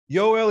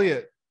Yo,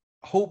 Elliott,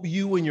 hope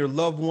you and your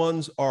loved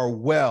ones are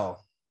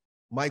well.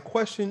 My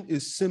question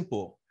is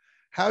simple.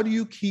 How do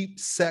you keep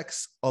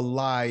sex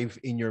alive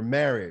in your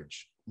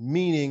marriage?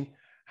 Meaning,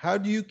 how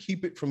do you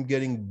keep it from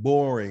getting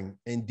boring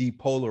and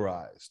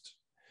depolarized?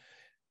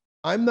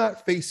 I'm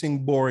not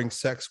facing boring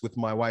sex with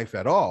my wife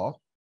at all,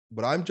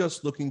 but I'm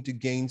just looking to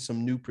gain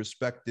some new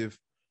perspective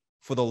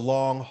for the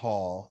long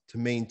haul to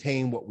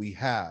maintain what we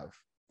have.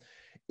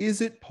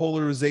 Is it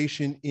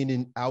polarization in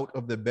and out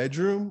of the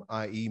bedroom,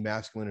 i.e.,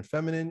 masculine and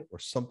feminine, or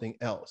something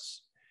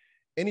else?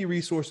 Any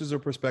resources or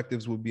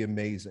perspectives would be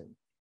amazing.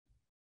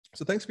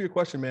 So thanks for your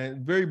question,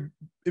 man. Very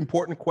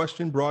important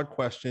question, broad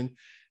question.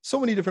 So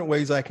many different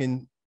ways I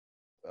can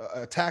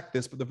attack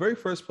this, but the very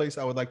first place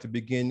I would like to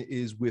begin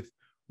is with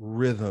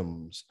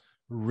rhythms.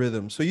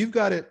 Rhythms. So you've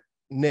got it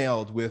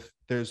nailed with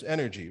there's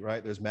energy,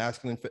 right? There's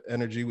masculine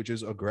energy, which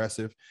is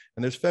aggressive,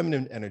 and there's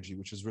feminine energy,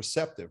 which is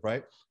receptive,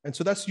 right? And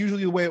so that's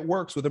usually the way it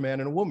works with a man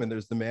and a woman.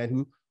 There's the man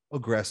who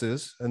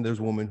aggresses, and there's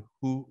a woman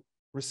who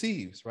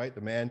receives, right? The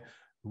man,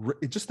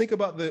 just think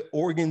about the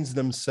organs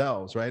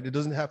themselves, right? It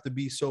doesn't have to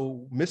be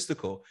so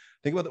mystical.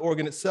 Think about the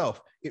organ itself.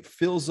 It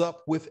fills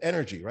up with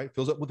energy, right? It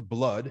fills up with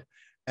blood,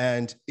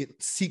 and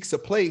it seeks a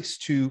place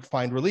to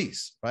find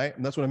release, right?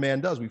 And that's what a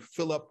man does. We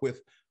fill up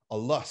with a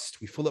lust,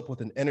 we fill up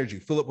with an energy,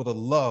 fill up with a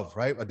love,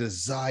 right? A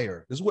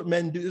desire. This is what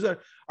men do. This is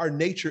our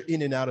nature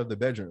in and out of the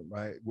bedroom,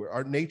 right? Where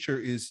our nature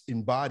is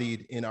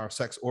embodied in our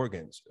sex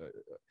organs.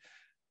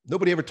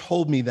 Nobody ever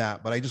told me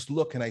that, but I just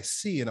look and I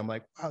see, and I'm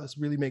like, wow, this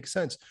really makes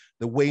sense.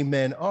 The way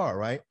men are,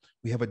 right?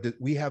 We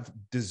have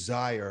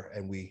desire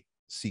and we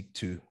seek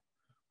to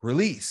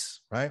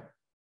release, right?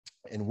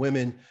 And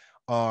women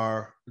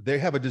they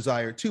have a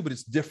desire too, but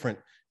it's different.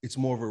 It's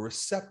more of a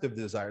receptive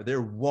desire.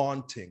 They're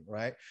wanting,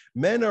 right?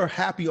 Men are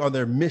happy on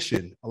their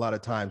mission a lot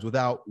of times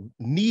without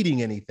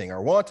needing anything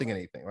or wanting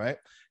anything, right?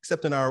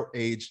 Except in our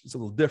age, it's a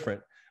little different.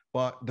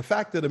 But the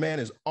fact that a man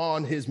is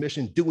on his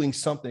mission doing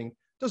something,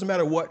 doesn't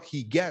matter what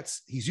he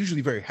gets, he's usually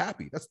very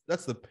happy.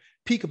 That's the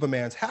peak of a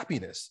man's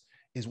happiness,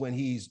 is when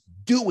he's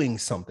doing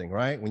something,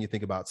 right? When you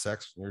think about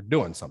sex, you're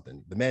doing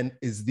something. The man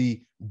is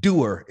the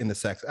doer in the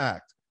sex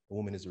act. The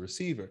woman is a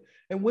receiver.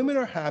 And women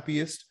are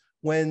happiest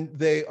when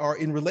they are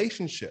in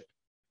relationship,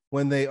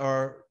 when they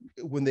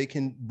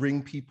can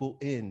bring people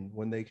in,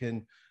 when they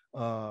can,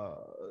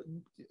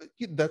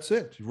 that's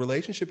it.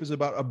 Relationship is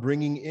about a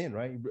bringing in,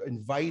 right?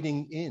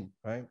 Inviting in,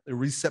 right? The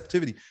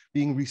receptivity,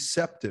 being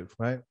receptive,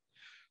 right?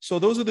 So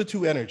those are the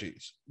two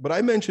energies, but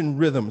I mentioned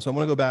rhythm. So I'm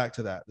going to go back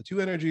to that. The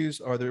two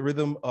energies are the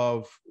rhythm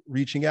of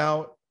reaching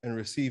out and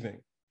receiving.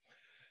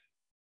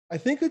 I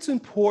think it's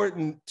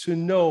important to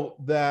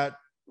note that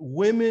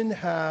women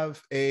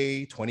have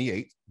a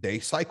 28-day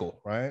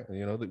cycle, right?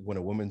 You know, when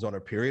a woman's on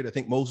her period, I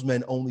think most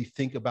men only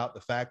think about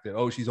the fact that,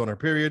 oh, she's on her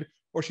period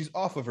or she's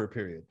off of her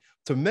period.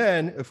 To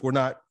men, if we're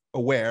not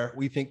aware,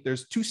 we think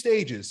there's two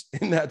stages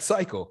in that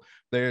cycle.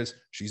 There's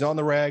she's on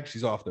the rag,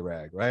 she's off the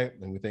rag, right?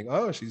 And we think,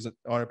 oh, she's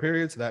on her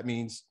period. So that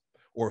means,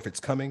 or if it's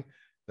coming,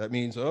 that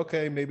means,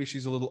 okay, maybe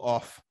she's a little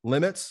off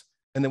limits.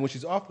 And then when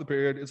she's off the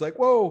period, it's like,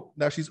 whoa,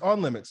 now she's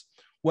on limits.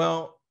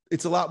 Well,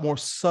 it's a lot more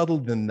subtle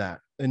than that.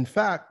 In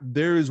fact,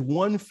 there is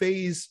one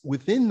phase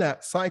within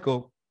that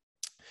cycle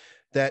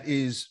that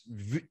is,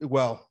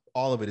 well,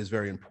 all of it is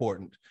very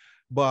important,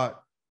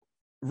 but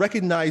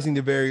recognizing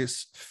the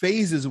various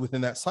phases within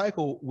that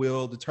cycle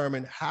will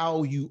determine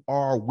how you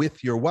are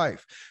with your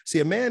wife. See,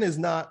 a man is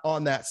not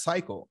on that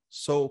cycle,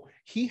 so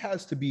he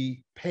has to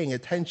be paying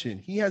attention.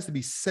 He has to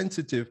be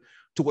sensitive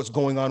to what's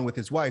going on with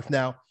his wife.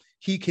 Now,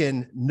 he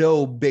can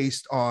know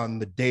based on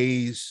the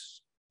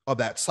days of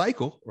that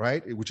cycle,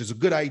 right? Which is a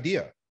good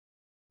idea.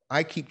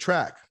 I keep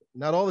track,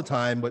 not all the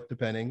time, but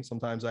depending,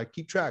 sometimes I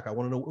keep track. I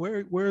want to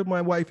know where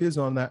my wife is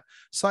on that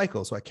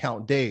cycle. So I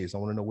count days. I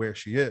want to know where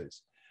she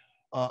is.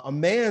 A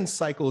man's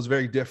cycle is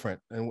very different,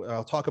 and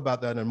I'll talk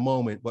about that in a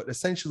moment. But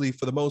essentially,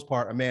 for the most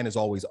part, a man is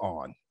always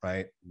on,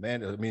 right?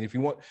 Man, I mean, if you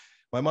want,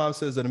 my mom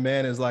says that a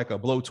man is like a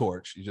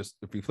blowtorch.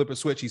 If you flip a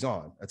switch, he's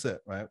on. That's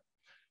it, right?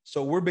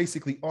 So we're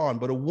basically on.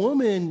 But a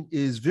woman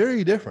is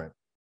very different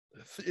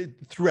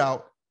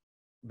throughout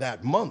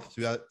that month,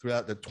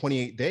 throughout the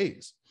 28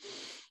 days.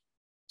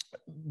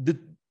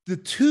 The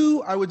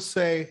two, I would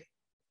say,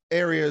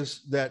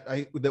 areas that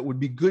would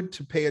be good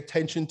to pay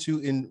attention to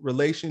in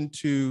relation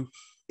to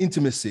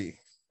intimacy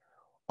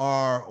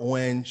are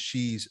when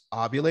she's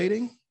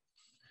ovulating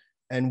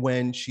and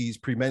when she's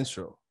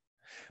premenstrual.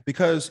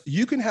 Because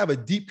you can have a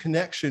deep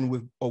connection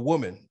with a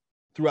woman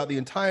throughout the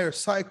entire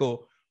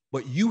cycle,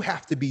 but you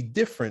have to be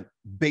different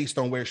based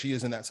on where she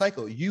is in that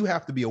cycle. You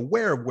have to be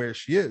aware of where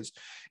she is.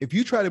 If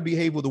you try to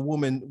behave with a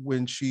woman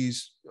when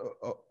she's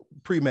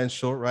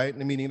premenstrual, right,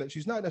 meaning that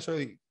she's not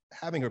necessarily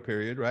having her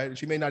period, right?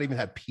 She may not even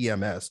have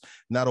PMS.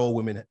 Not all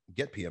women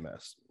get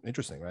PMS.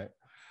 Interesting, right?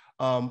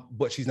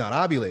 But she's not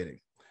ovulating.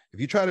 If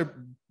you try to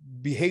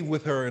behave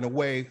with her in a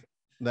way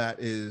that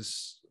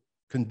is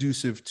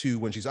conducive to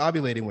when she's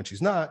ovulating, when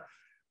she's not,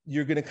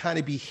 you're going to kind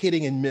of be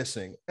hitting and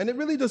missing. And it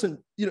really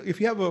doesn't,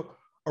 if you have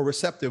a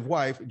receptive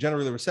wife,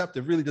 generally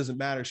receptive, really doesn't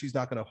matter. She's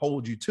not going to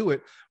hold you to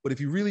it. But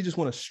if you really just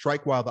want to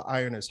strike while the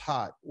iron is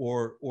hot,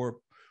 or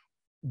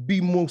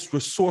be most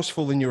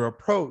resourceful in your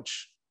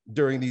approach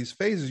during these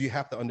phases, you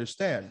have to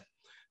understand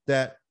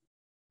that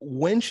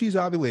when she's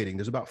ovulating,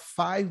 there's about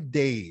 5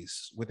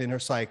 days within her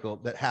cycle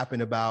that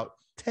happen about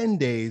 10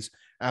 days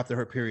after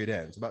her period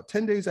ends. About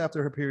 10 days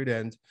after her period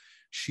ends,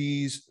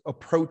 she's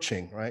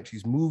approaching, right?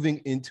 She's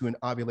moving into an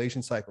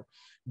ovulation cycle.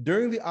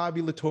 During the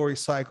ovulatory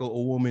cycle,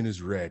 a woman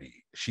is ready.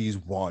 She's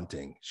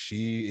wanting.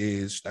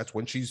 That's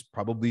when she's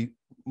probably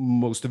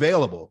most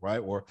available, right?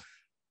 Or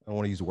I don't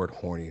want to use the word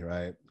horny,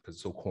 right? Because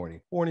it's so corny.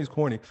 Horny is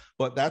corny,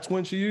 but that's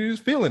when she's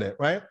feeling it,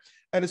 right?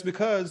 And it's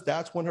because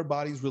that's when her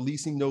body's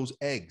releasing those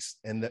eggs,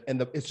 and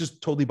it's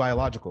just totally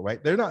biological,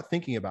 right? They're not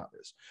thinking about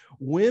this.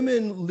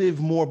 Women live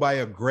more by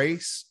a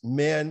grace.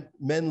 Men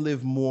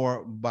live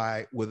more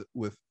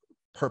with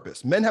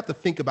purpose. Men have to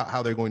think about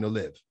how they're going to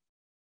live,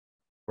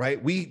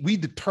 right? We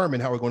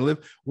determine how we're going to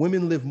live.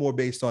 Women live more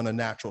based on a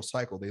natural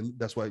cycle.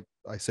 That's why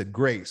I said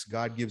grace.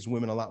 God gives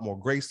women a lot more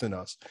grace than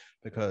us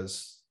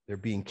because they're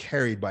being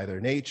carried by their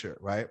nature,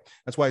 right?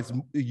 That's why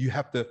you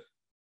have to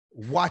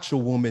watch a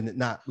woman,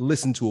 not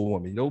listen to a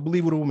woman. You don't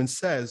believe what a woman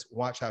says,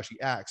 watch how she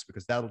acts,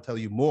 because that'll tell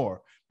you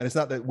more. And it's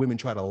not that women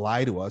try to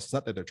lie to us. It's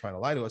not that they're trying to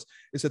lie to us.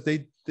 It's that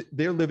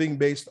they're living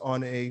based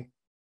on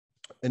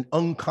an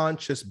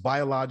unconscious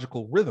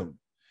biological rhythm.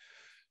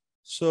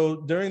 So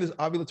during this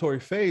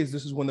ovulatory phase,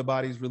 this is when the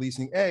body's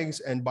releasing eggs,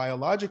 and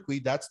biologically,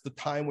 that's the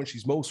time when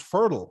she's most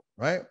fertile,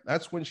 right?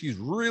 That's when she's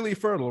really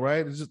fertile,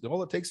 right? It's just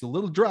all it takes is a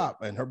little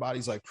drop, and her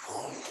body's like,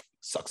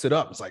 sucks it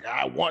up. It's like,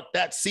 I want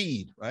that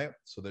seed, right?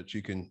 So that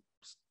you can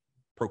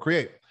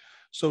procreate.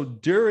 So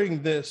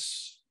during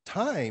this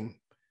time,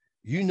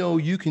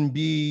 you can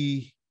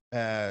be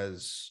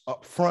as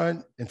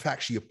upfront. In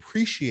fact, she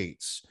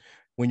appreciates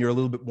when you're a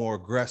little bit more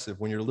aggressive,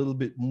 when you're a little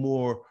bit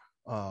more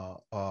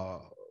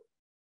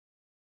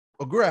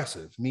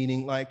aggressive,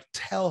 meaning like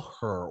tell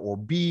her, or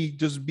be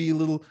a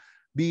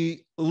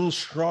little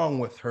strong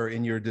with her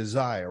in your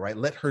desire, right?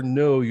 Let her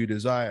know you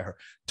desire her,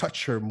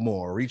 touch her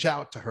more, reach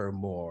out to her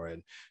more.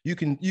 And you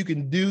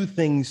can do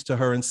things to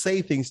her and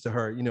say things to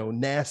her,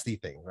 nasty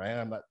things, right?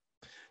 I'm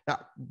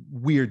not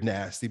weird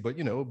nasty, but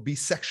be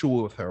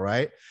sexual with her,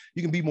 right?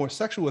 You can be more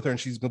sexual with her, and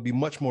she's going to be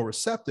much more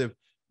receptive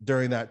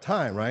during that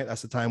time, right?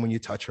 That's the time when you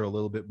touch her a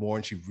little bit more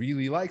and she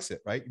really likes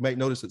it, right? You might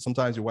notice that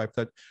sometimes your wife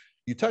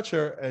you touch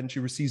her and she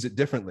receives it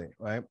differently,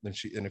 right?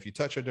 And if you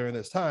touch her during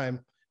this time,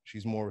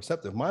 she's more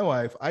receptive. My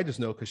wife, I just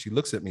know because she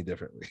looks at me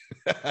differently.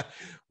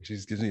 She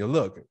just gives me a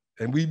look,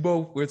 and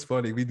it's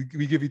funny. We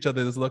give each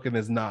other this look and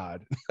this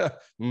nod.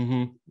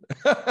 Mm-hmm.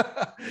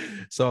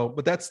 So,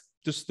 but that's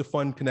just the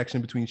fun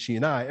connection between she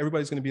and I.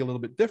 Everybody's going to be a little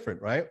bit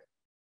different, right?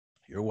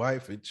 Your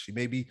wife, she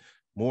may be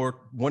more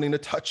wanting to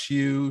touch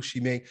you.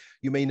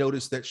 You may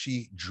notice that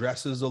she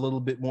dresses a little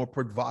bit more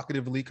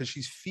provocatively because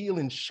she's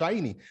feeling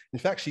shiny. In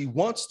fact, she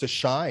wants to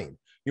shine.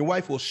 Your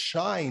wife will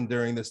shine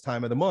during this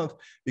time of the month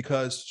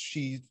because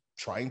she's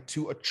trying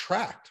to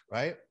attract,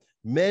 right?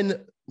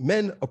 Men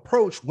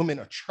approach, women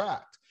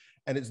attract.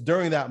 And it's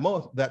during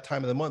that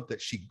time of the month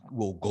that she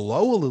will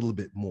glow a little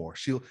bit more.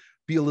 She'll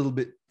be a little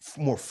bit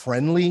more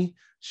friendly.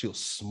 She'll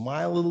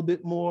smile a little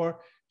bit more.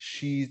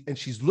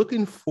 She's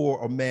looking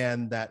for a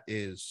man that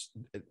is,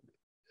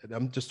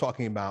 I'm just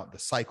talking about the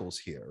cycles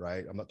here,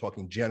 right? I'm not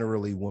talking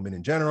generally women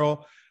in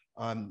general.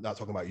 I'm not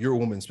talking about your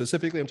woman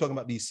specifically. I'm talking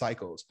about these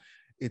cycles.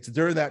 It's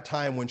during that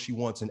time when she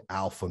wants an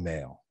alpha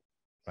male,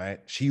 right?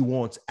 She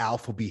wants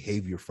alpha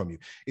behavior from you.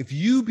 If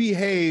you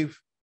behave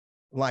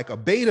like a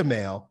beta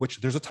male,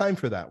 which there's a time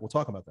for that, we'll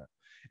talk about that.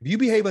 If you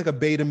behave like a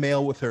beta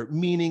male with her,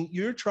 meaning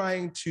you're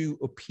trying to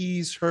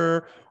appease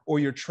her or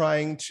you're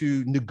trying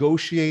to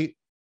negotiate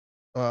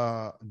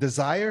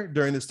desire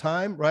during this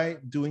time,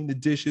 right? Doing the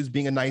dishes,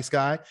 being a nice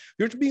guy. If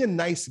you're being a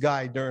nice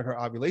guy during her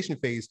ovulation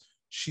phase,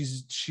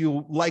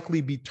 she'll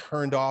likely be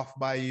turned off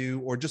by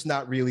you, or just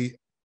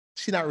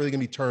she's not really gonna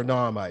be turned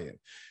on by you.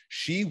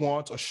 She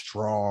wants a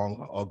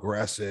strong,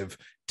 aggressive,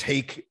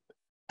 take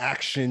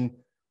action,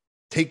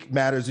 take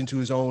matters into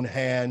his own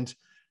hand,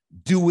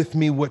 do with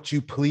me what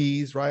you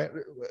please, right?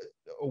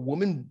 A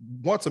woman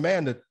wants a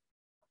man to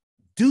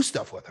do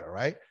stuff with her,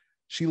 right?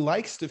 She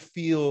likes to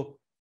feel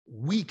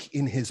weak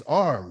in his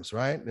arms,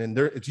 right? And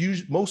it's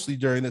usually mostly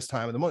during this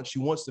time of the month. She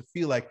wants to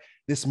feel like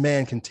this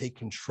man can take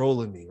control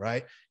of me,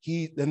 right?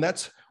 And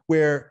that's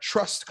where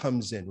trust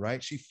comes in,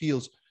 right? She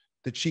feels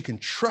that she can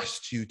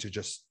trust you to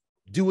just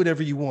do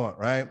whatever you want,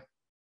 right?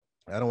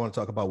 I don't want to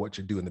talk about what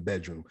you do in the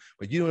bedroom,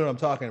 but you know what I'm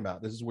talking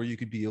about. This is where you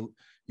could be,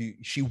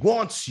 she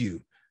wants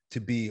you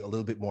to be a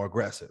little bit more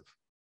aggressive,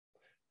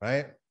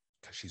 right?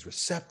 Because she's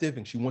receptive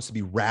and she wants to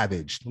be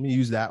ravaged. Let me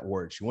use that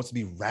word. She wants to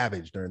be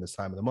ravaged during this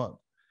time of the month.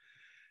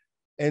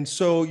 And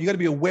so you got to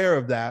be aware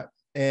of that,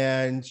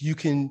 and you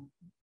can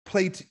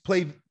play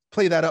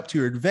that up to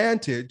your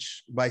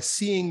advantage by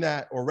seeing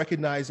that, or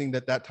recognizing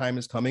that time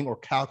is coming, or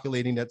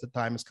calculating that the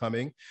time is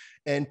coming,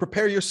 and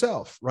prepare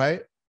yourself,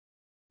 right?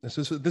 This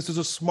is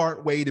a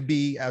smart way to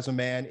be as a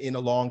man in a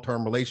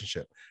long-term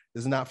relationship.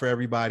 This is not for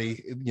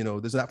everybody. You know,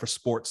 this is not for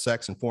sports,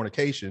 sex, and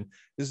fornication.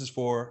 This is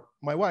for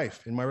my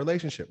wife in my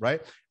relationship,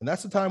 right? And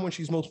that's the time when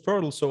she's most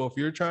fertile. So if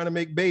you're trying to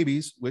make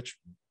babies, which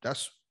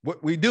that's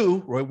what we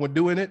do, right? We're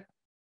doing it,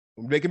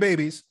 we're making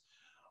babies.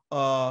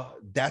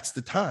 That's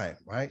the time,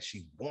 right?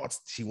 She wants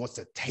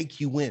to take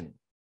you in.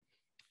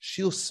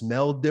 She'll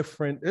smell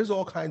different. There's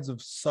all kinds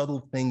of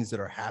subtle things that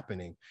are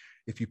happening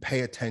if you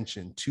pay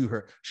attention to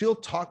her. She'll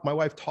talk. My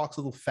wife talks a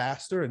little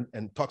faster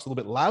and talks a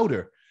little bit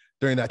louder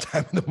during that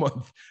time of the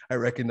month. I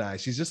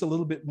recognize she's just a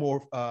little bit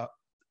more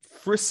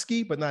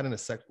frisky, but not in a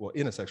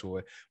sexual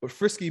way, but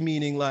frisky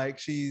meaning like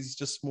she's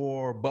just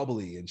more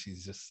bubbly and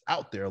she's just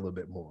out there a little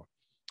bit more,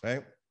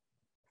 right?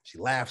 She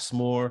laughs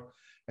more.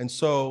 And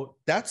so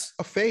that's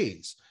a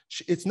phase.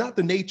 It's not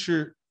the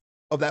nature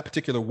of that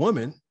particular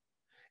woman.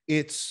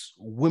 It's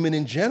women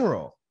in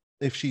general.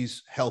 If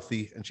she's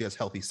healthy and she has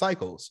healthy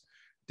cycles,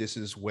 this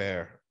is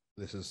where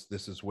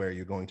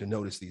you're going to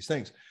notice these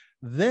things.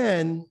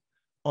 Then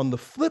on the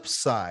flip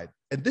side,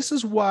 and this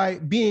is why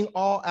being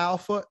all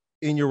alpha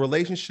in your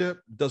relationship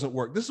doesn't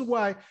work. This is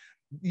why,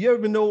 you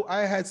ever know,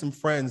 I had some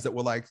friends that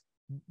were like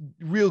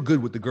real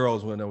good with the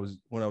girls when I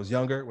was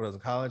younger, when I was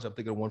in college. I'm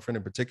thinking of one friend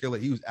in particular.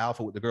 He was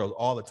alpha with the girls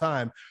all the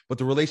time, but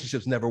the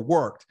relationships never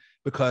worked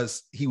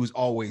because he was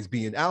always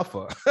being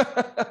alpha.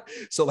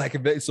 So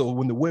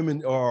when the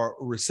women are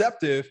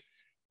receptive,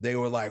 they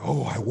were like,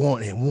 oh, I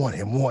want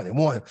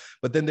him.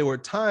 But then there were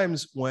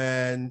times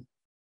when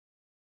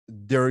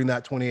during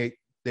that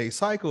 28-day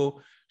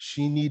cycle,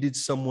 she needed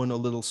someone a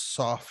little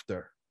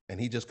softer and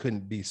he just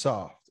couldn't be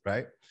soft,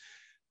 right?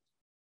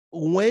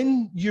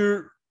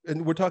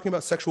 And we're talking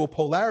about sexual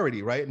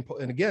polarity, right?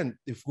 And again,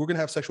 if we're going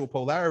to have sexual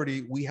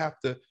polarity, we have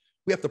to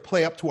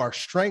play up to our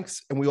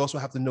strengths, and we also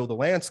have to know the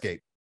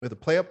landscape. We have to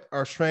play up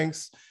our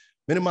strengths,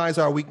 minimize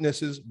our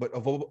weaknesses, but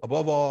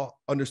above all,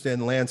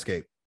 understand the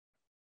landscape.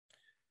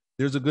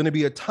 There's going to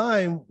be a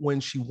time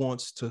when she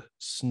wants to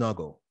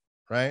snuggle,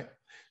 right?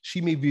 She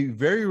may be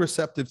very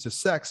receptive to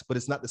sex, but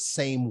it's not the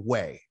same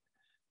way,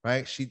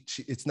 right?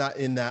 It's not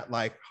in that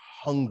like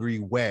hungry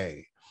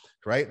way.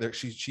 Right?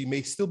 She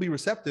may still be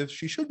receptive.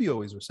 She should be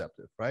always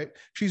receptive, right?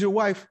 She's your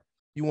wife.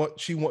 You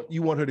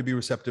want her to be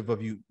receptive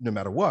of you no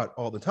matter what,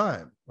 all the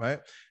time, right?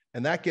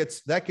 And that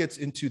gets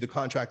into the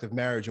contract of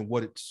marriage and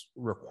what it's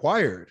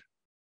required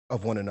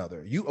of one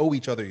another. You owe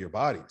each other your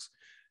bodies.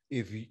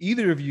 If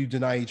either of you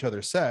deny each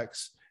other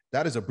sex,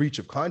 that is a breach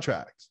of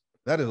contract.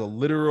 That is a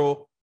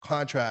literal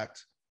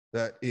contract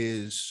that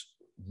is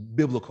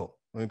biblical.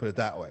 Let me put it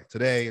that way.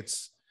 Today,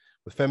 it's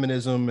with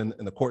feminism and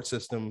the court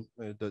system,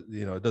 it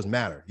doesn't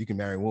matter. You can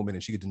marry a woman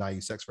and she could deny you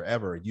sex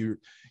forever.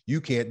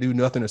 You can't do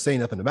nothing or say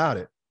nothing about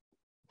it.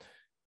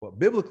 But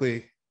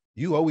biblically,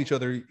 you owe each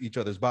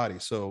other's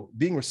bodies. So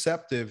being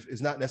receptive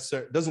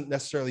doesn't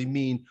necessarily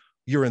mean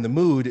you're in the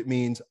mood. It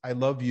means I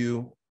love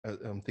you.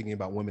 I'm thinking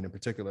about women in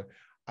particular.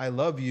 I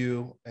love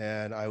you,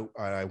 and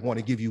I want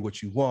to give you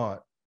what you want.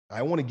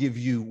 I want to give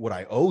you what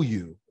I owe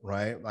you,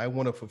 right? I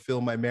want to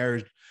fulfill my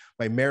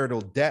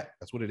marital debt.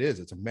 That's what it is.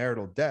 It's a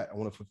marital debt. I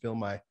want to fulfill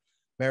my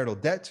marital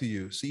debt to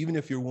you. So even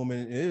if your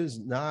woman is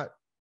not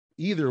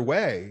either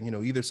way,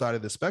 either side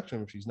of the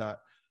spectrum, if she's not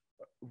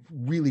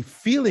really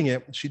feeling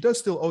it, she does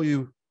still owe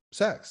you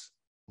sex,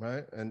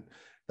 right? And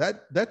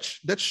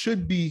that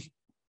should be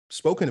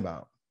spoken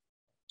about,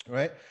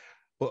 right?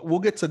 But we'll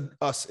get to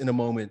us in a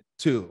moment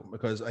too,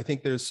 because I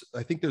think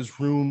there's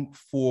room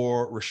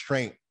for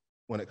restraint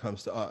when it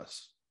comes to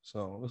us.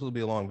 So this will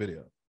be a long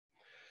video.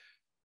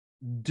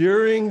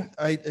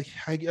 I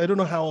don't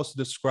know how else to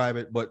describe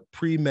it, but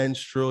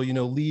premenstrual,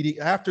 leading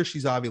after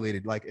she's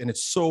ovulated, and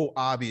it's so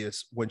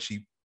obvious when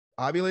she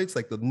ovulates,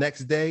 like the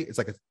next day, it's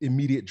like an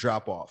immediate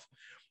drop off.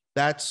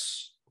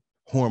 That's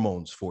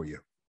hormones for you.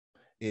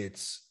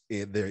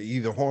 They're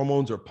either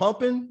hormones are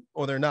pumping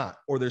or they're not,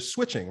 or they're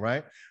switching,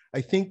 right? I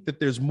think that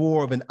there's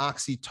more of an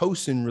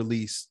oxytocin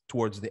release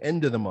towards the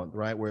end of the month,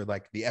 right? Where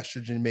like the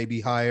estrogen may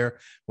be higher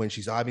when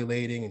she's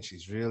ovulating and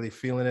she's really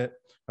feeling it,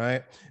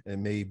 right?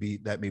 And maybe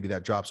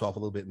that drops off a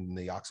little bit and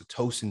the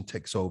oxytocin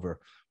takes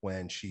over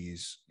when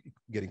she's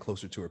getting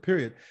closer to her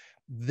period.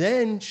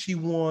 Then she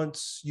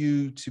wants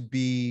you to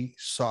be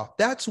soft.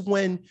 That's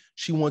when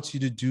she wants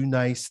you to do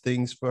nice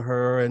things for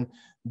her and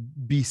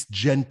be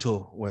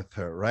gentle with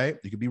her, right?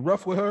 You could be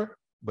rough with her,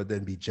 but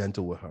then be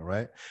gentle with her,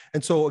 right?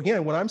 And so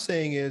again, what I'm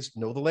saying is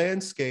know the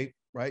landscape,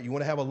 right? You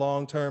want to have a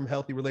long-term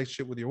healthy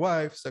relationship with your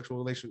wife, sexual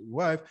relationship with your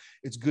wife.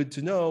 It's good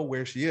to know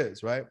where she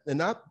is, right?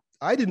 And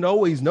I didn't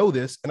always know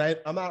this, and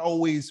I'm not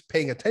always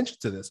paying attention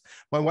to this.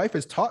 My wife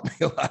has taught me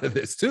a lot of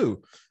this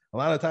too. A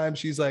lot of times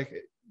she's like,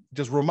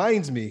 just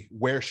reminds me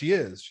where she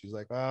is. She's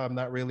like, I'm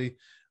not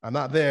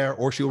there.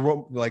 Or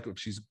she'll, like, if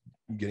she's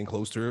getting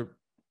close to her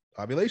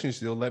ovulation,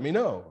 she'll let me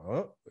know.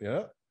 Oh,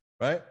 yeah,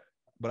 right?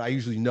 But I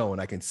usually know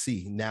and I can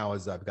see now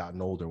as I've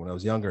gotten older. When I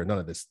was younger, none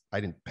of this, I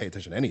didn't pay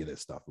attention to any of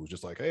this stuff. It was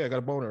just like, hey, I got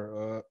a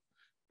boner. I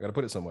got to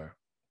put it somewhere.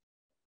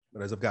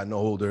 But as I've gotten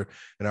older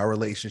and our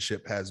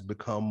relationship has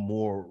become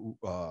more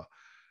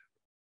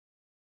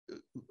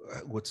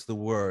what's the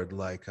word,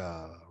 like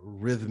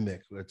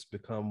rhythmic. It's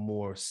become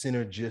more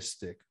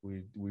synergistic.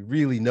 We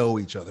really know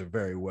each other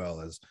very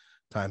well as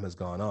time has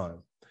gone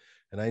on.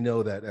 And I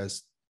know that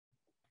as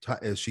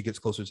she gets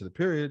closer to the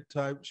period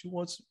time, she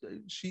wants,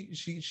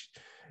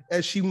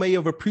 as she may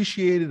have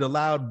appreciated a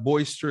loud,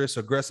 boisterous,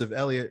 aggressive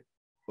Elliott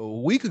a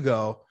week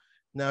ago,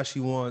 now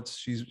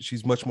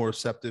she's much more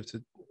receptive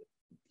to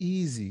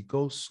easy,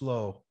 go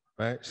slow,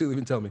 right? She'll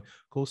even tell me,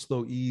 go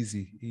slow,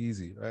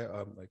 easy, right?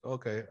 I'm like,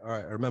 okay, all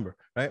right, I remember,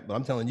 right? But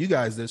I'm telling you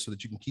guys this so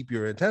that you can keep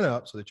your antenna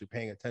up so that you're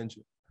paying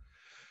attention.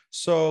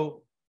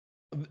 So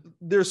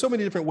there's so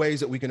many different ways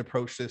that we can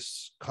approach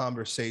this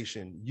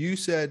conversation. You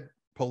said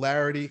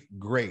polarity,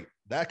 great.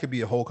 That could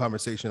be a whole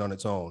conversation on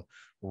its own.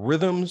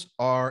 Rhythms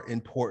are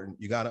important.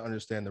 You got to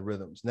understand the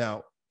rhythms.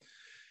 Now,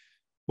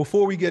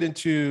 before we get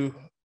into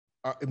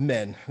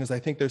men, because I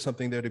think there's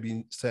something there to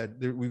be said.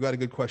 We've got a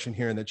good question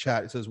here in the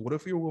chat. It says, what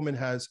if your woman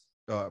has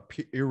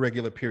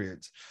irregular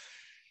periods?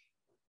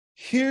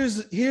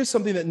 Here's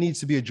something that needs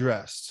to be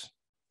addressed.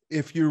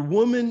 If your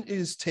woman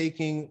is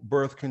taking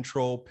birth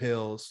control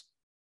pills,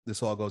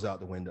 this all goes out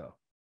the window.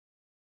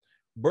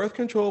 Birth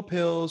control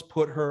pills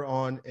put her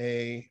on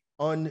a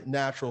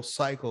unnatural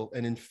cycle.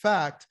 And in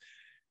fact,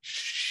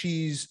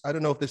 I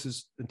don't know if this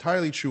is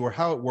entirely true or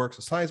how it works,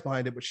 the science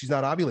behind it, but she's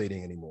not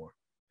ovulating anymore.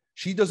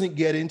 She doesn't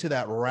get into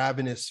that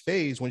ravenous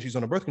phase when she's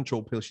on a birth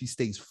control pill. She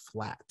stays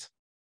flat.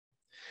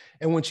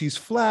 And when she's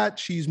flat,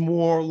 she's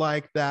more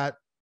like that,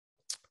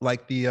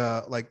 like I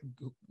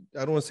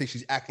don't want to say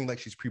she's acting like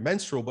she's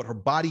premenstrual, but her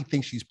body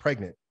thinks she's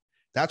pregnant.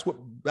 That's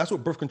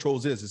what birth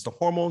controls is. It's the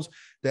hormones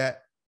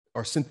that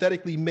are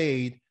synthetically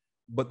made,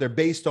 but they're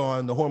based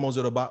on the hormones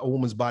that a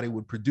woman's body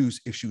would produce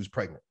if she was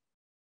pregnant.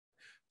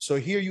 So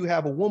here you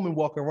have a woman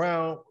walking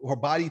around, her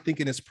body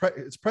thinking it's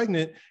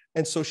pregnant,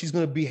 and so she's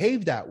going to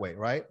behave that way,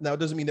 right? Now, it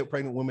doesn't mean that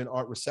pregnant women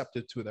aren't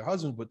receptive to their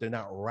husbands, but they're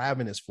not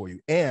ravenous for you.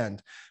 And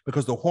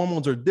because the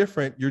hormones are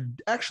different, you're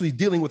actually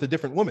dealing with a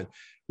different woman.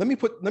 Let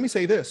me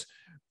say this.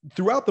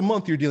 Throughout the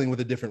month, you're dealing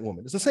with a different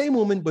woman. It's the same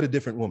woman, but a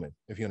different woman,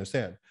 if you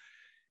understand.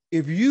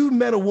 If you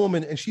met a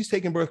woman and she's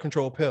taking birth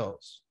control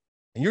pills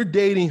and you're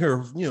dating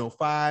her,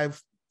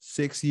 5,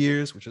 6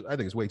 years, which I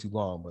think is way too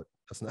long, but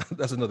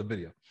that's another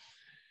video.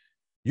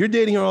 You're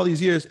dating her all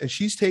these years and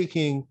she's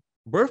taking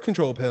birth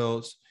control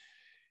pills.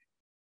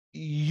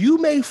 You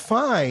may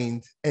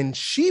find, and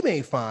she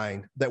may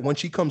find, that when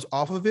she comes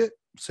off of it,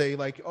 say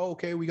like, oh,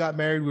 okay, we got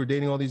married, we were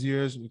dating all these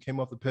years, we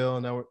came off the pill,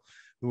 and now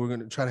we're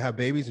going to try to have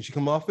babies, and she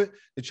come off it,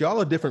 that y'all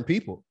are different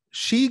people.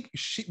 She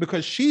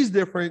because she's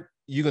different,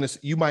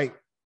 you might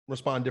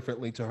respond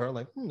differently to her,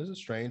 like, this is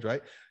strange,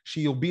 right?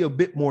 She'll be a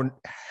bit more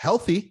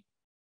healthy.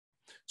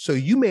 So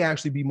you may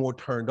actually be more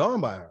turned on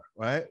by her,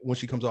 right? When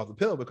she comes off the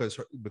pill because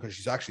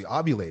she's actually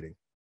ovulating.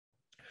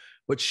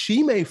 But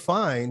she may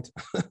find,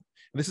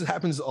 this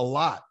happens a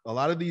lot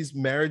of these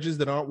marriages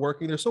that aren't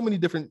working. There's so many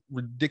different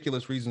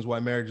ridiculous reasons why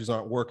marriages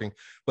aren't working,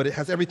 but it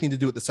has everything to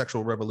do with the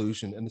sexual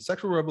revolution. And the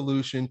sexual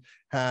revolution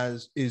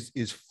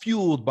is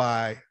fueled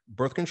by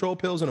birth control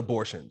pills and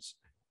abortions.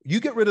 You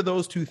get rid of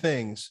those two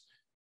things,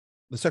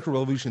 the sexual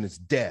revolution is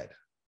dead,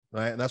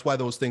 right? And that's why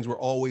those things were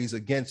always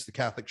against, the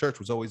Catholic Church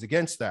was always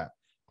against that,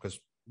 because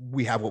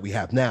we have what we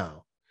have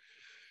now.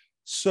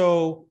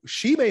 So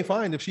she may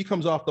find, if she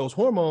comes off those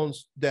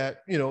hormones,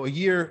 that, a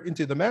year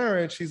into the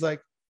marriage, she's like,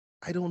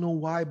 I don't know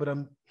why, but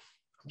I'm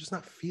just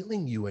not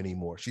feeling you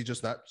anymore. She's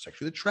just not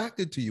sexually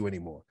attracted to you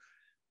anymore,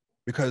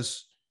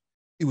 because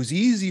it was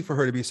easy for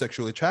her to be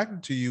sexually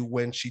attracted to you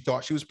when she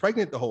thought she was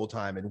pregnant the whole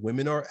time. And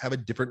women have a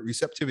different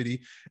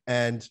receptivity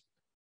and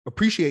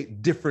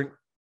appreciate different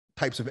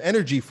types of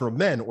energy from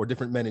men, or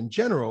different men in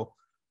general,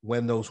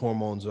 when those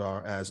hormones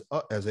are as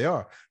they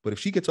are. But if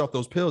she gets off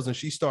those pills and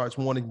she starts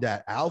wanting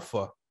that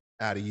alpha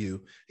out of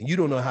you, and you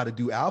don't know how to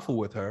do alpha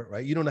with her,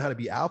 right? You don't know how to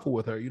be alpha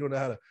with her. You don't know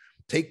how to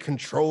take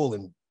control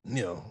and,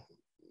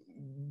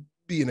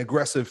 be an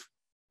aggressive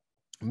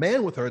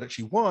man with her that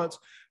she wants.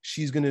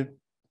 She's going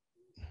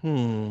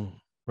to,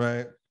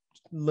 right?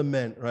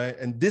 Lament, right?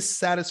 And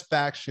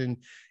dissatisfaction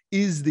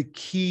is the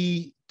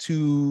key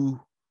to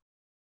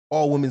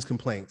all women's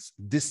complaints.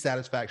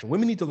 Dissatisfaction.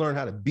 Women need to learn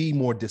how to be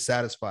more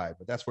dissatisfied,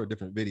 but that's for a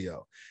different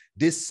video.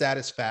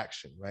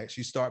 Dissatisfaction, right?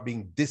 She start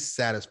being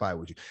dissatisfied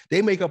with you.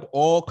 They make up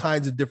all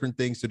kinds of different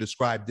things to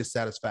describe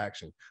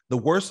dissatisfaction. The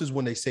worst is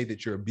when they say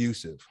that you're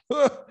abusive.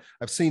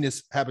 I've seen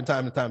this happen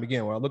time and time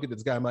again, where I look at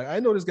this guy, I'm like, I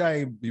know this guy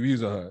ain't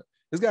abusing her.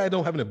 This guy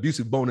don't have an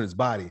abusive bone in his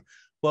body,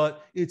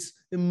 but it's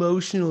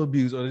emotional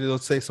abuse, or they'll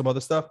say some other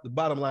stuff. The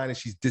bottom line is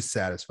she's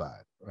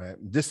dissatisfied, right?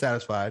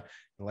 Dissatisfied.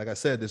 And like I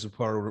said, this is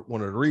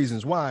one of the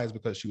reasons why, is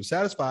because she was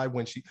satisfied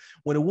when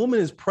a woman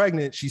is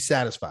pregnant, she's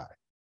satisfied.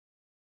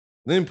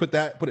 Then put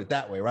it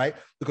that way, right?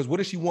 Because what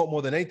does she want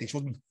more than anything? She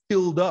wants to be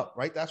filled up,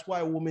 right? That's why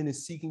a woman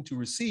is seeking to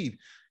receive.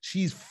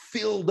 She's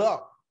filled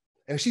up.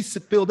 And if she's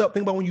filled up,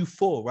 think about when you're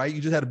full, right?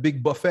 You just had a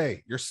big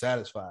buffet. You're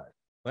satisfied,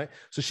 right?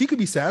 So she could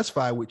be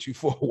satisfied with you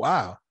for a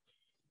while.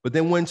 But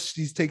then when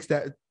she takes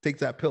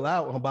that pill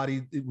out, her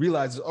body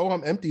realizes, oh,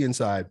 I'm empty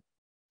inside.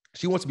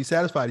 She wants to be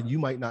satisfied, and you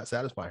might not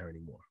satisfy her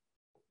anymore.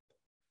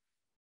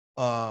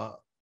 The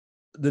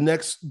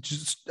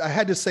next, I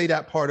had to say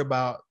that part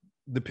about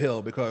the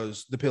pill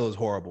because the pill is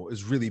horrible.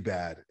 It's really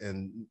bad.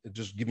 And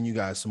just giving you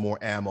guys some more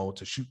ammo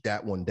to shoot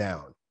that one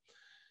down.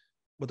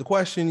 But the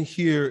question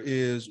here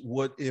is,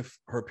 what if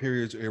her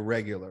periods are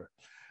irregular?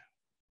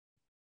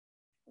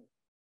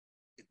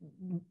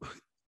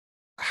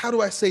 How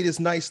do I say this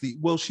nicely?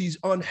 Well, she's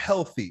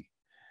unhealthy.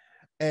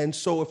 And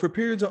so if her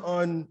periods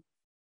are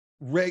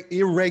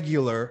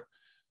irregular,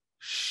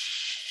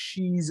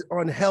 she's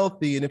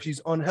unhealthy. And if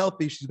she's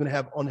unhealthy, she's going to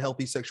have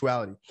unhealthy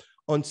sexuality,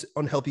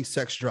 unhealthy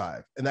sex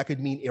drive. And that could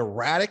mean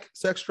erratic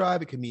sex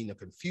drive. It could mean a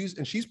confused,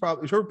 and she's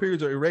probably, if her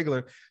periods are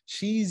irregular,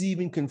 she's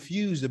even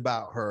confused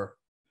about her.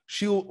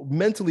 She'll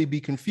mentally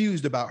be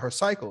confused about her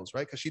cycles,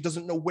 right? Because she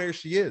doesn't know where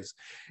she is.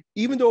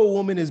 Even though a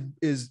woman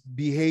is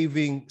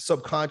behaving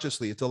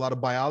subconsciously, it's a lot of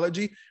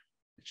biology,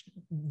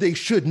 they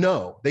should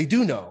know. They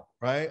do know,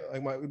 right?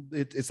 Like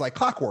it's like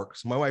clockwork.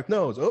 So my wife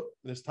knows, oh,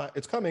 this time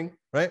it's coming,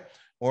 right?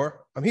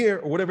 Or I'm here,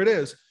 or whatever it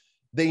is.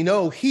 They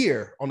know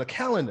here on the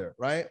calendar,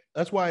 right?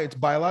 That's why it's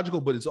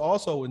biological, but it's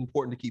also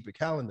important to keep a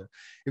calendar.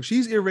 If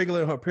she's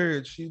irregular in her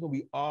periods, she's gonna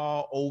be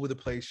all over the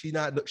place. She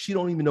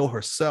don't even know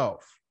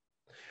herself.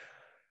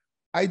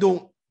 I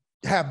don't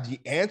have the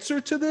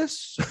answer to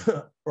this,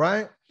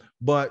 right?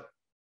 But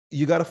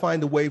you got to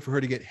find a way for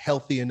her to get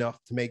healthy enough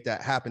to make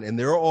that happen. And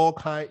there are all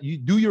kinds, you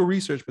do your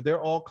research, but there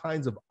are all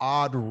kinds of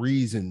odd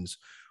reasons,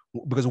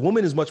 because a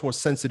woman is much more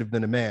sensitive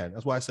than a man.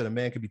 That's why I said a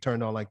man could be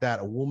turned on like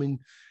that. A woman,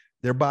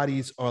 their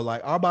bodies are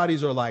like, our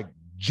bodies are like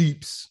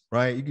Jeeps,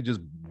 right? You could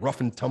just rough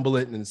and tumble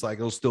it and it's like,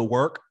 it'll still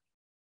work.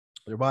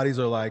 Their bodies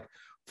are like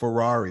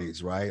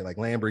Ferraris, right? Like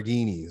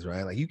Lamborghinis,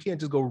 right? Like you can't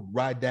just go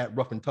ride that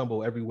rough and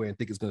tumble everywhere and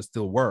think it's going to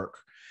still work.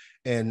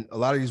 And a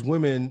lot of these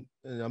women,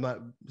 and I'm not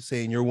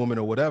saying you're a woman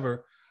or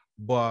whatever,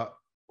 but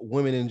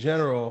women in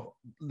general,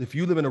 if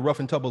you live in a rough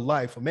and tumble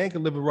life, a man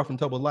can live a rough and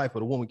tumble life,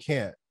 but a woman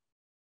can't.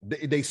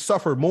 They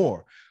suffer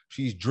more.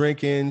 She's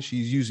drinking,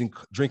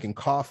 drinking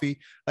coffee.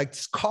 Like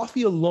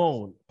coffee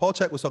alone. Paul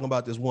Chek was talking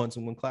about this once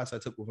in one class I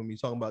took with him. He's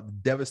talking about the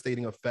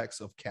devastating effects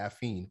of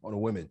caffeine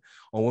on women.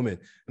 And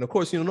of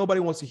course,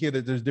 nobody wants to hear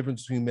that there's a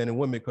difference between men and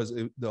women, because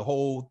the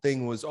whole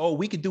thing was, oh,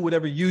 we could do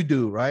whatever you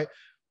do, right?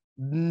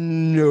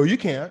 No, you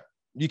can't.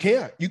 You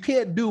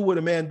can't do what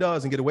a man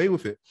does and get away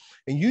with it.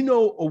 And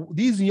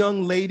these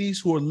young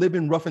ladies who are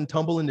living rough and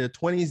tumble in their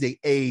 20s, they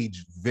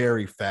age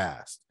very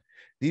fast.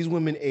 These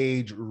women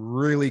age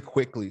really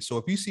quickly. So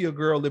if you see a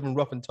girl living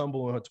rough and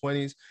tumble in her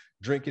 20s,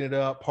 drinking it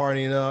up,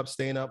 partying up,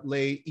 staying up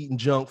late, eating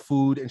junk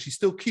food, and she's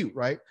still cute,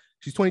 right?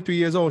 She's 23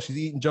 years old. She's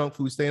eating junk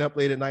food, staying up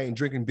late at night and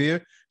drinking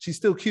beer. She's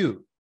still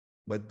cute.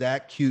 But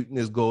that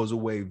cuteness goes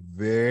away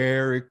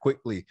very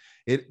quickly.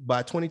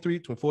 By 23,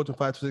 24,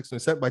 25, 26,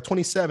 27, by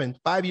 27,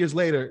 5 years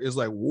later, it's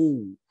like,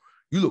 whoa,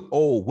 you look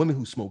old. Women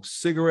who smoke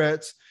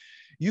cigarettes.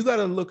 You got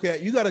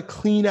to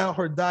clean out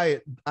her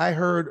diet.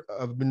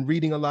 I've been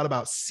reading a lot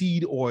about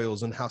seed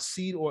oils and how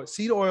seed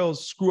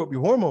oils screw up your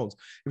hormones.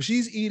 If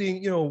she's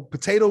eating,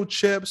 potato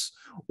chips,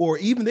 or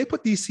even they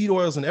put these seed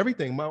oils in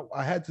everything.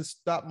 I had to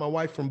stop my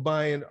wife from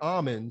buying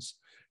almonds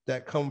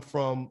that come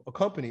from a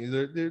company.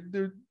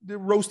 They're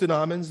roasted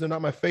almonds. They're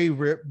not my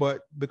favorite,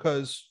 but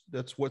because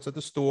that's what's at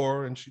the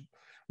store, and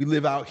we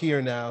live out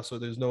here now, so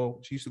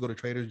she used to go to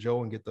Trader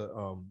Joe and get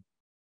the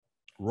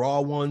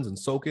raw ones and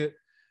soak it.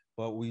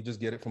 But we just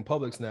get it from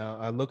Publix now.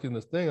 I look in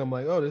this thing, I'm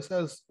like, oh, this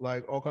has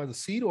like all kinds of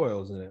seed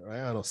oils in it,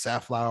 right? I don't know,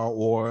 safflower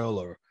oil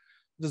or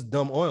just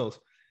dumb oils.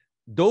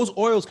 Those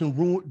oils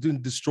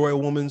can destroy a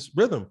woman's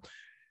rhythm.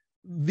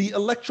 The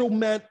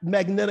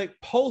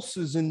electromagnetic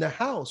pulses in the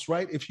house,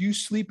 right? If you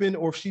sleep in,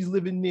 or if she's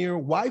living near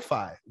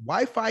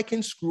Wi-Fi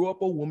can screw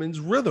up a woman's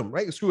rhythm,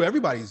 right? It screw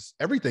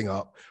everything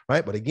up,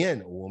 right? But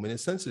again, a woman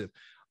is sensitive.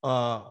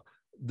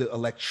 The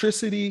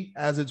electricity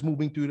as it's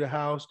moving through the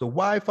house, the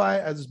Wi-Fi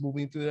as it's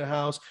moving through the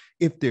house,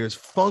 if there's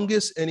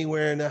fungus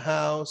anywhere in the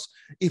house,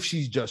 if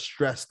she's just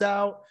stressed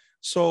out.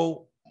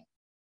 So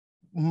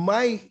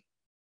my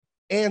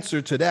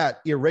answer to that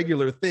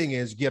irregular thing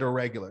is get her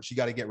regular. She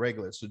got to get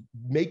regular. So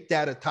make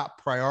that a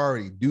top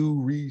priority. Do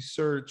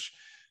research,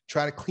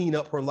 try to clean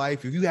up her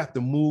life. If you have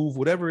to move,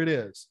 whatever it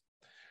is.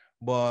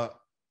 But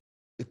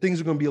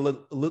things are going to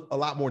be a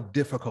lot more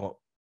difficult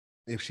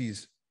if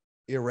she's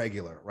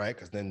irregular, right?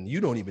 Because then you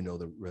don't even know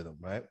the rhythm,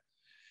 right?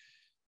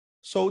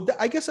 So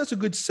I guess that's a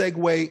good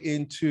segue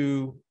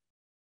into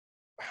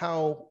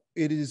how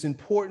it is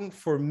important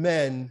for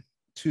men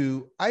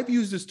to, I've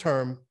used this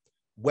term,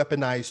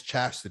 weaponized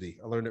chastity.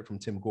 I learned it from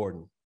Tim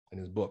Gordon in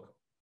his book,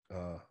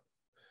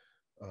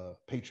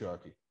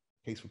 Patriarchy,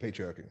 Case for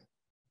Patriarchy.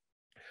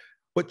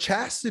 But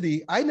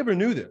chastity, I never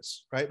knew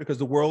this, right? Because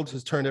the world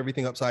has turned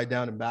everything upside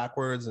down and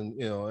backwards. And,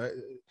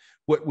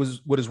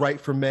 what is right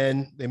for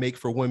men, they make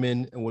for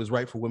women. And what is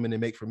right for women, they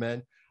make for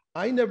men.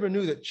 I never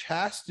knew that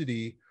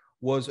chastity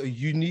was a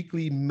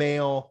uniquely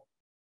male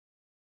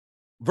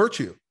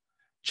virtue.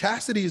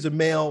 Chastity is a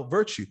male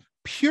virtue.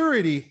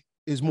 Purity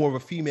is more of a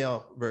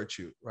female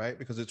virtue, right?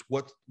 Because it's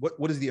what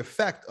is the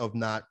effect of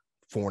not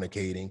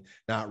fornicating,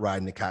 not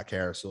riding the cock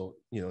carousel,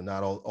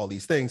 not all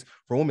these things.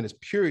 For a woman, it's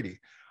purity.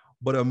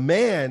 But a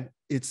man,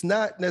 it's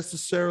not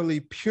necessarily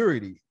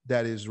purity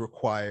that is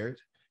required.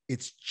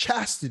 It's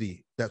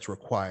chastity that's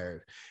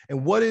required.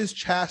 And what is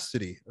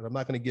chastity? And I'm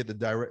not going to get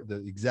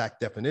the exact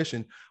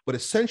definition, but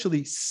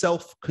essentially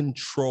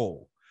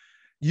self-control.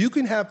 You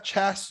can have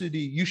chastity.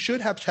 You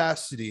should have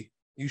chastity.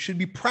 You should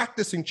be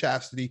practicing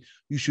chastity.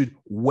 You should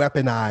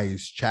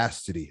weaponize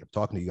chastity. I'm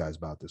talking to you guys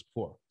about this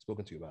before. I've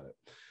spoken to you about it.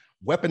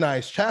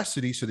 Weaponize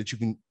chastity so that you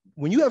can,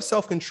 when you have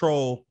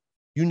self-control,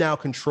 you now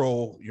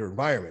control your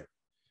environment.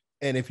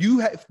 And if you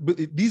have,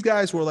 these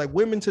guys who are like,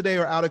 women today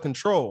are out of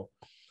control.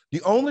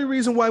 The only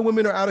reason why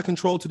women are out of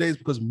control today is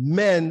because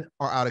men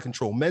are out of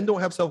control. Men don't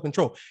have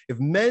self-control. If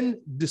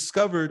men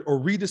discovered or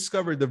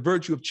rediscovered the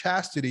virtue of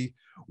chastity,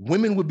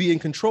 women would be in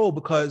control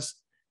because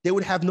they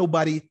would have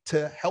nobody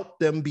to help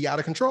them be out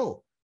of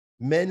control.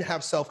 Men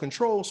have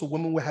self-control, so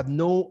women would have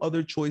no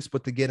other choice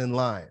but to get in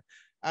line.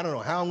 I don't know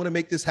how I'm going to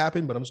make this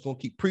happen, but I'm just going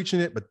to keep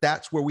preaching it. But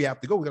that's where we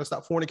have to go. We got to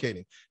stop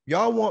fornicating.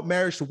 Y'all want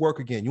marriage to work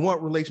again. You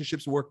want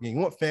relationships to work again.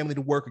 You want family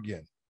to work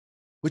again,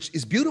 which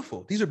is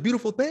beautiful. These are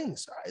beautiful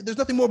things. There's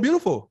nothing more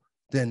beautiful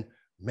than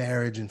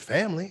marriage and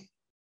family.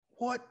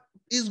 What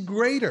is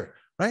greater,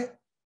 right?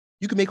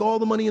 You can make all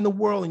the money in the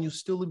world and you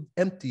still live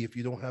empty if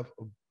you don't have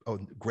a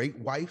great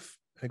wife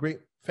and a great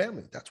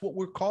family. That's what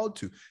we're called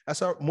to.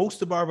 That's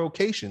most of our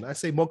vocation. I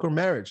say monk or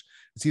marriage.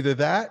 It's either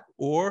that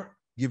or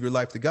give your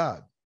life to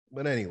God.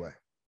 But anyway,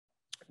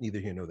 neither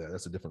here nor there.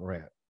 That's a different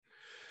rant.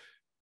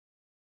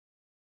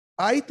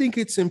 I think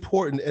it's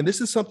important, and this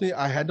is something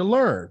I had to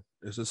learn.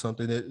 This is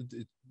something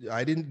that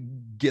I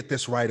didn't get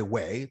this right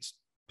away. It's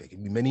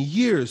taken me many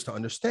years to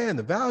understand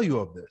the value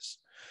of this.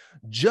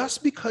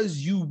 Just because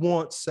you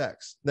want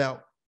sex.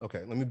 Now,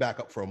 okay, let me back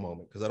up for a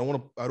moment because I don't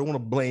want to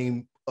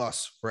blame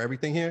us for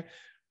everything here.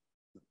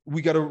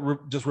 We got to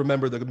just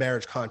remember the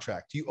marriage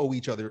contract. You owe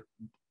each other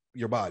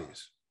your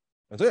bodies.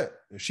 That's it.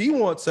 If she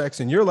wants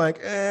sex and you're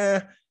like,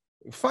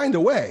 find a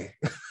way,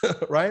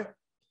 right?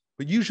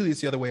 But usually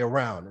it's the other way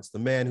around. It's the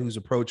man who's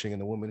approaching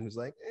and the woman who's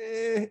like,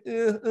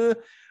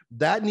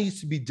 That needs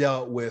to be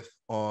dealt with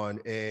on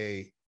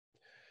a,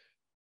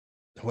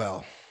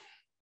 well,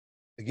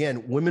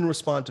 again, women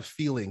respond to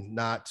feeling,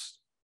 not,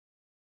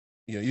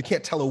 you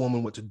can't tell a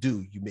woman what to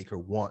do. You make her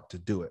want to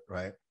do it,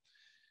 right?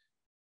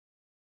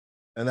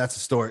 And that's a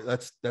story.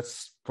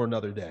 That's for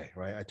another day,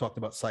 right? I talked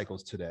about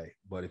cycles today,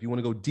 but if you want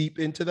to go deep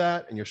into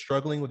that and you're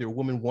struggling with your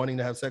woman wanting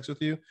to have sex with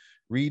you,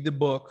 read the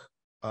book,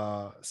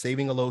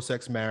 Saving a Low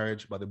Sex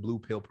Marriage by the Blue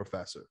Pill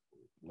Professor.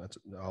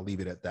 I'll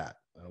leave it at that.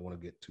 I don't want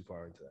to get too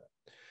far into that.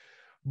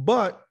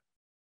 But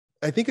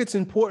I think it's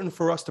important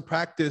for us to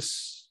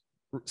practice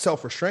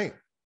self-restraint.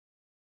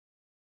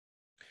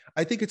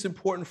 I think it's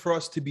important for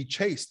us to be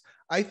chaste.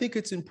 I think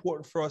it's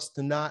important for us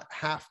to not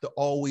have to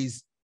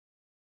always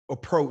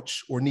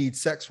approach or need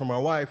sex from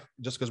our wife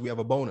just because we have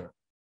a boner,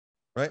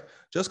 right?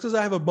 Just because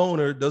I have a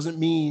boner doesn't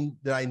mean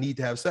that I need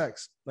to have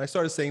sex. And I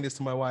started saying this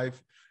to my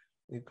wife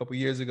a couple of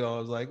years ago. I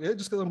was like,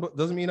 just because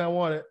doesn't mean I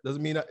want it.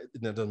 Doesn't mean I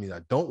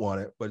don't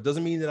want it, but it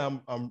doesn't mean that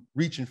I'm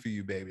reaching for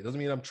you, baby. It doesn't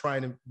mean I'm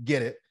trying to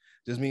get it.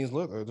 It just means,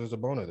 look, there's a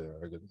boner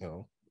there.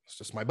 It's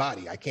just my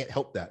body. I can't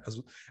help that.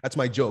 That's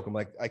my joke. I'm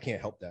like, I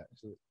can't help that.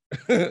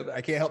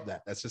 I can't help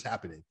that. That's just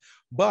happening.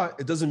 But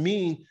it doesn't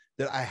mean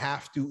that I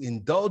have to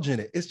indulge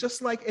in it. It's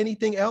just like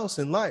anything else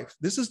in life.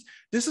 This is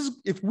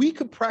if we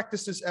could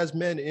practice this as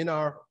men in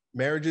our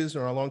marriages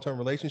or our long-term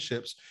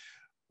relationships,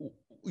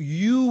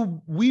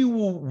 we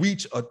will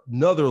reach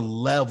another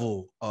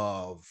level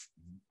of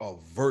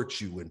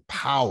virtue and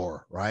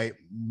power, right?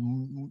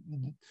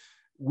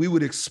 We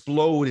would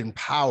explode in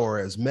power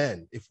as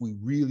men if we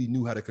really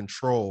knew how to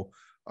control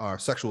our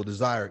sexual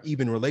desire,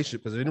 even in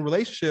relationship. Because in a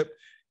relationship,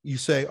 you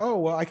say, oh,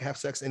 well, I can have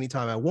sex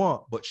anytime I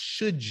want, but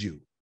should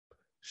you?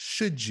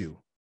 Should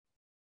you?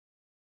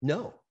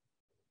 No.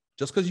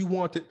 Just because you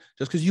want it,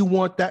 just because you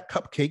want that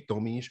cupcake,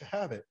 don't mean you should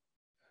have it.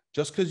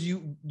 Just because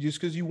you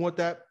want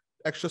that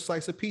extra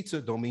slice of pizza,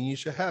 don't mean you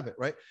should have it,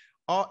 right?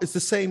 It's the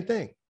same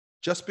thing.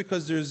 Just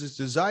because there's this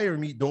desire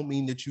in me, don't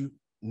mean that you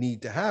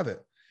need to have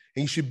it.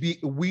 And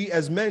we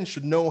as men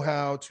should know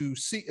how to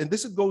see, and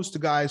this goes to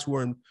guys who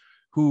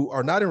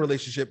are not in a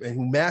relationship and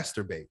who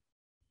masturbate.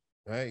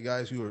 Right,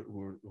 guys who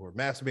are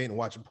masturbating and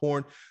watching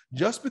porn,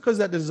 just because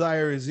that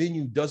desire is in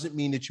you doesn't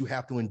mean that you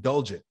have to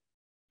indulge it.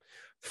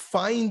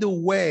 Find a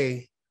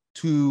way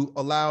to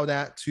allow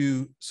that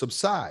to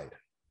subside.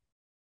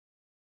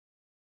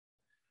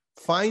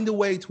 Find a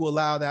way to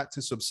allow that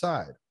to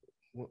subside.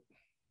 When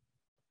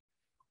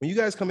you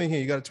guys come in here,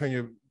 you got to turn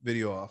your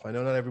video off. I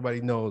know not everybody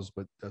knows,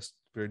 but that's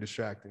very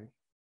distracting.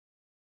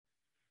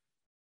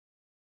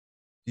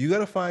 You got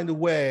to find a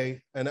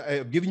way, and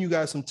I've given you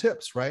guys some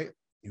tips, right?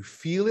 You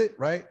feel it,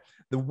 right?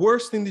 The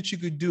worst thing that you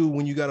could do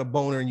when you got a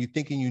boner and you're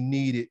thinking you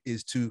need it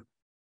is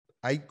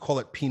I call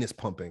it penis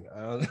pumping. I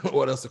don't know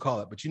what else to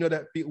call it, but you know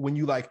that when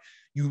you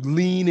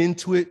lean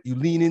into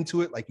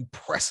it, like you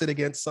press it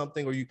against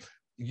something, or you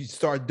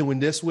start doing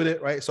this with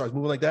it, right? It starts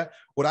moving like that.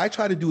 What I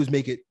try to do is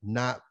make it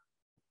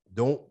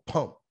don't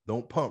pump,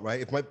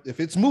 right? If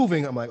it's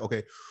moving, I'm like,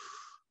 okay,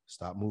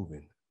 stop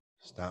moving.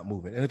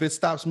 And if it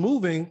stops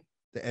moving,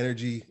 the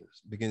energy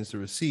begins to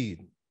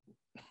recede.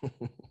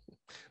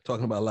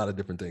 Talking about a lot of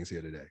different things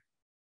here today.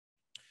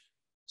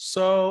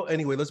 So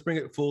anyway, let's bring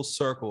it full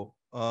circle.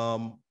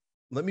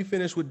 Let me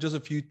finish with just a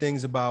few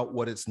things about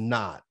what it's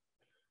not.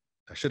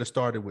 I should have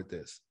started with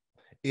this.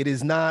 It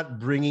is not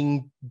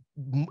bringing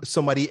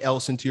somebody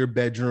else into your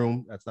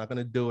bedroom. That's not going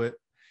to do it.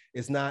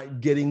 It's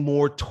not getting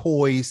more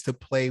toys to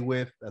play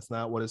with. That's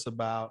not what it's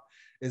about.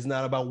 It's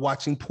not about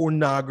watching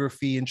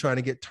pornography and trying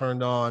to get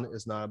turned on.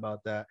 It's not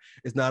about that.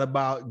 It's not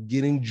about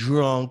getting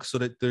drunk so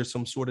that there's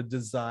some sort of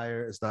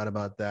desire. It's not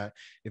about that.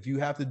 If you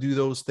have to do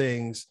those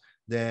things,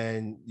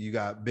 then you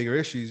got bigger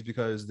issues,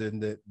 because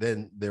then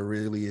there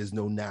really is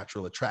no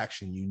natural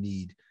attraction. You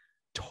need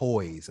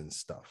toys and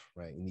stuff,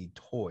 right? You need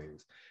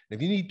toys. And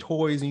if you need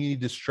toys and you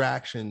need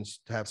distractions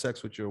to have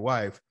sex with your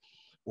wife,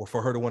 or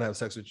for her to want to have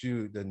sex with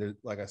you, then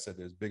like I said,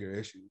 there's bigger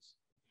issues.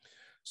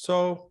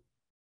 So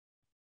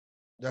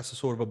that's a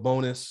sort of a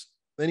bonus.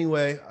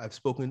 Anyway, I've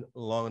spoken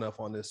long enough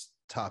on this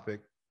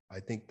topic. I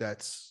think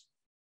that's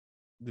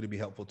going to be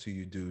helpful to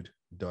you, dude.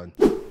 Done.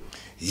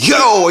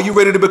 Yo, are you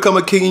ready to become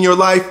a king in your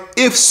life?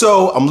 If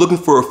so, I'm looking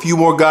for a few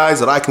more guys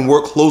that I can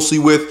work closely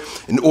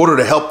with in order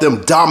to help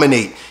them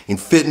dominate in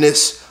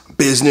fitness,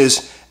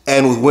 business,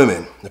 and with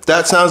women. If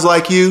that sounds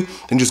like you,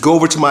 then just go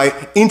over to my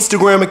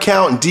Instagram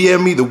account and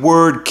DM me the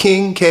word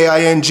king,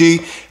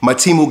 K-I-N-G. My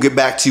team will get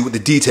back to you with the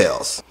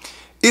details.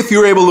 If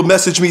you're able to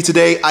message me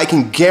today, I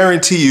can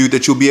guarantee you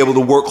that you'll be able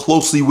to work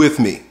closely with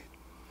me.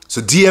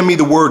 So DM me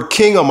the word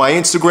king on my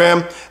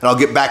Instagram, and I'll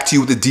get back to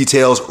you with the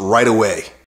details right away.